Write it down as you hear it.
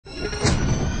Hello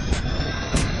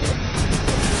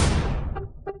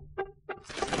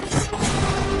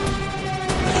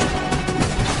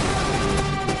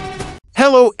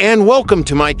and welcome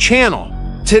to my channel.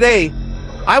 Today,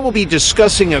 I will be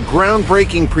discussing a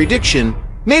groundbreaking prediction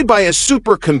made by a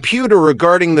supercomputer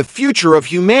regarding the future of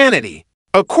humanity.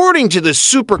 According to the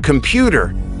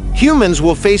supercomputer, humans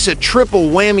will face a triple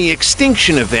whammy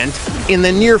extinction event in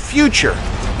the near future.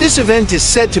 This event is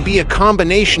said to be a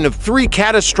combination of three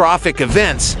catastrophic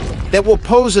events that will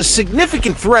pose a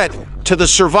significant threat to the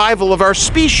survival of our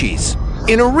species.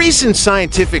 In a recent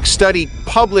scientific study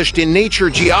published in Nature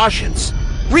Geoscience,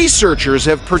 researchers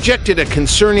have projected a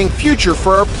concerning future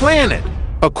for our planet.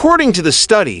 According to the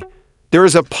study, there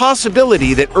is a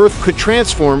possibility that Earth could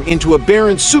transform into a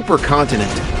barren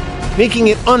supercontinent, making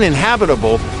it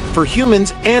uninhabitable for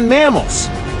humans and mammals.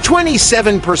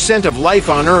 27% of life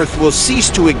on Earth will cease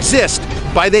to exist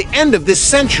by the end of this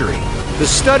century. The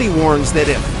study warns that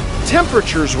if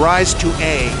temperatures rise to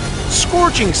a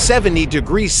scorching 70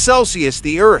 degrees Celsius,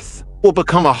 the Earth will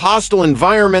become a hostile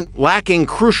environment lacking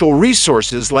crucial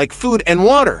resources like food and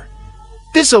water.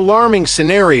 This alarming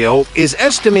scenario is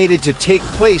estimated to take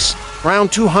place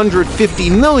around 250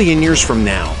 million years from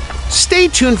now. Stay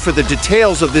tuned for the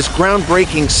details of this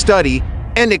groundbreaking study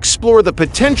and explore the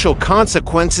potential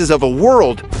consequences of a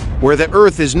world where the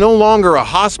Earth is no longer a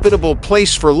hospitable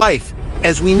place for life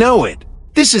as we know it.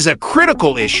 This is a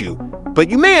critical issue, but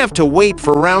you may have to wait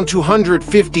for around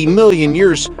 250 million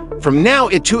years from now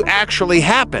it to actually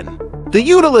happen. The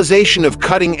utilization of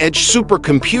cutting-edge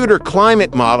supercomputer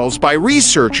climate models by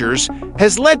researchers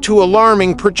has led to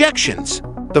alarming projections.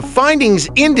 The findings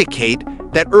indicate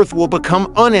that Earth will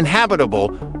become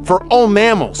uninhabitable for all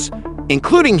mammals,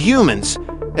 including humans,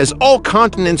 as all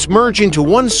continents merge into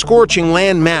one scorching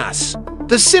land mass.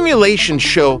 The simulations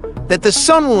show that the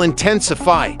sun will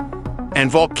intensify,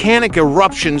 and volcanic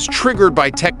eruptions triggered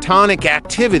by tectonic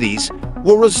activities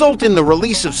will result in the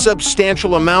release of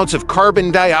substantial amounts of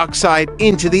carbon dioxide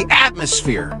into the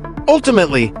atmosphere.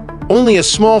 Ultimately, only a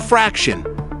small fraction,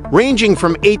 ranging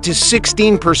from 8 to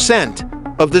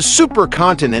 16% of the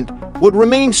supercontinent would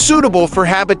remain suitable for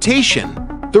habitation.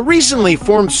 The recently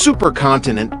formed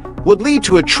supercontinent would lead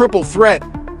to a triple threat,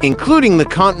 including the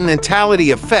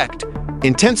continentality effect,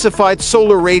 intensified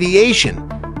solar radiation,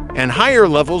 and higher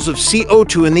levels of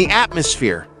CO2 in the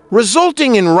atmosphere,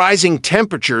 resulting in rising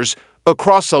temperatures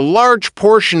across a large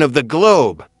portion of the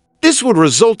globe. This would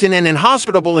result in an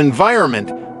inhospitable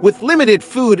environment with limited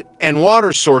food and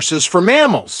water sources for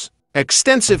mammals.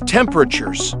 Extensive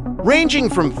temperatures, ranging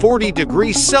from 40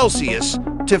 degrees Celsius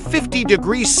to 50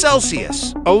 degrees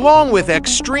Celsius, along with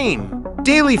extreme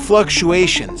daily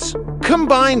fluctuations,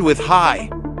 combined with high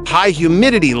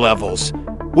humidity levels,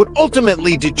 would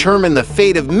ultimately determine the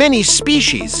fate of many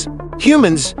species.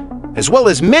 Humans, as well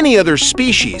as many other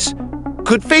species,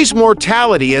 could face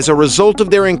mortality as a result of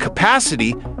their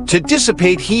incapacity to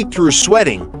dissipate heat through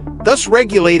sweating, thus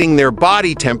regulating their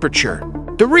body temperature.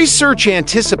 The research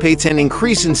anticipates an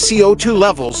increase in CO2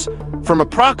 levels from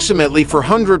approximately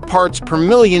 400 parts per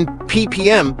million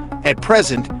ppm at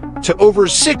present to over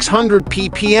 600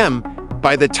 ppm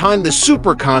by the time the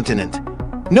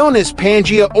supercontinent, known as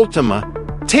Pangea Ultima,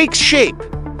 takes shape.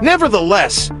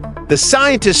 Nevertheless, the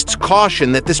scientists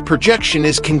caution that this projection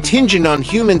is contingent on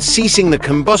humans ceasing the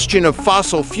combustion of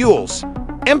fossil fuels,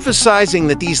 emphasizing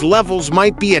that these levels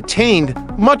might be attained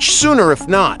much sooner if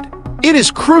not. It is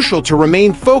crucial to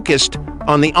remain focused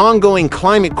on the ongoing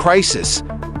climate crisis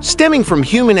stemming from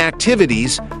human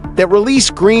activities that release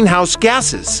greenhouse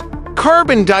gases.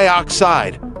 Carbon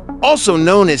dioxide, also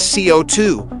known as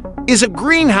CO2, is a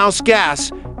greenhouse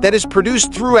gas that is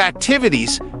produced through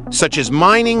activities such as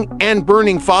mining and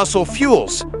burning fossil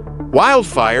fuels,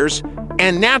 wildfires,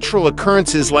 and natural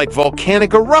occurrences like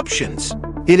volcanic eruptions.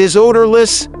 It is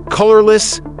odorless,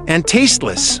 colorless, and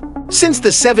tasteless. Since the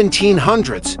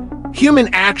 1700s,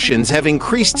 human actions have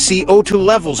increased CO2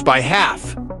 levels by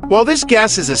half. While this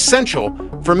gas is essential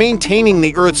for maintaining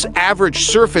the Earth's average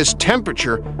surface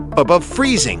temperature above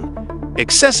freezing,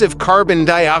 excessive carbon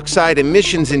dioxide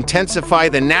emissions intensify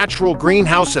the natural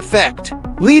greenhouse effect,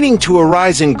 leading to a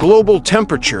rise in global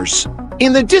temperatures.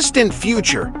 In the distant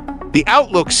future, the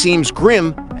outlook seems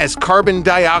grim as carbon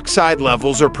dioxide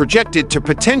levels are projected to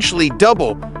potentially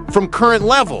double from current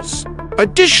levels.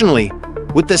 Additionally,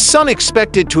 with the sun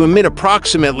expected to emit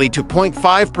approximately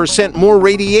 2.5% more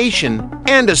radiation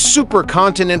and a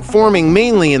supercontinent forming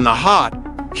mainly in the hot,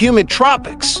 humid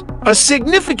tropics, a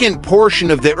significant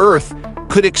portion of the Earth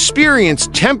could experience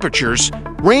temperatures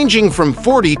ranging from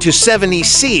 40 to 70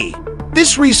 C.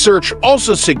 This research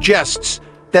also suggests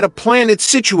that a planet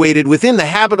situated within the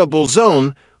habitable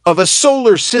zone of a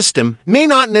solar system may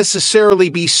not necessarily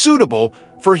be suitable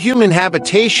for human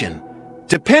habitation,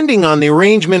 depending on the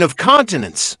arrangement of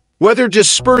continents, whether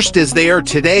dispersed as they are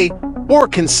today or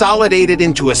consolidated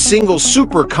into a single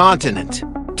supercontinent.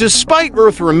 Despite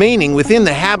Earth remaining within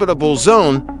the habitable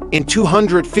zone in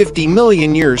 250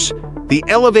 million years, the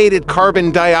elevated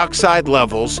carbon dioxide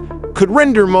levels could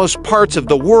render most parts of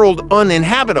the world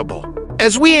uninhabitable.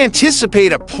 As we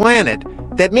anticipate a planet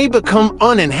that may become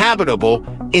uninhabitable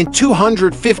in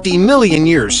 250 million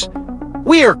years,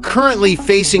 we are currently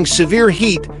facing severe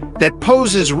heat that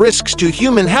poses risks to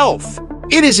human health.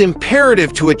 It is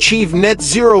imperative to achieve net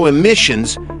zero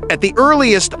emissions at the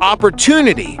earliest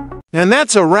opportunity. And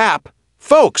that's a wrap,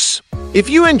 folks. If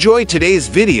you enjoyed today's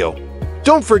video,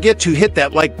 don't forget to hit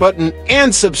that like button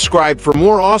and subscribe for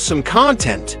more awesome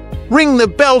content. Ring the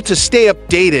bell to stay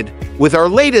updated with our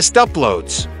latest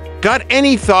uploads. Got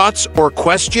any thoughts or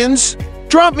questions?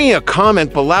 Drop me a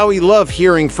comment below. We love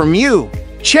hearing from you.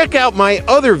 Check out my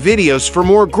other videos for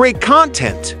more great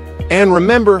content. And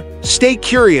remember, stay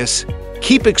curious,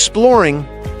 keep exploring,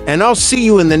 and I'll see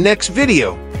you in the next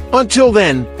video. Until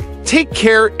then, take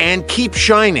care and keep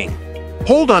shining.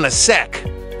 Hold on a sec.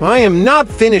 I am not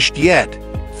finished yet.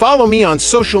 Follow me on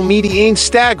social media: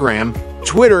 Instagram,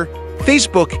 Twitter,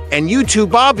 Facebook, and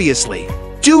YouTube, obviously.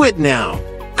 Do it now.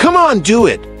 Come on, do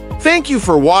it. Thank you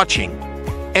for watching.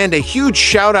 And a huge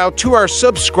shout out to our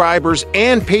subscribers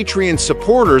and Patreon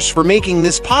supporters for making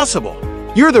this possible.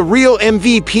 You're the real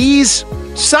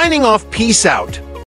MVPs. Signing off. Peace out.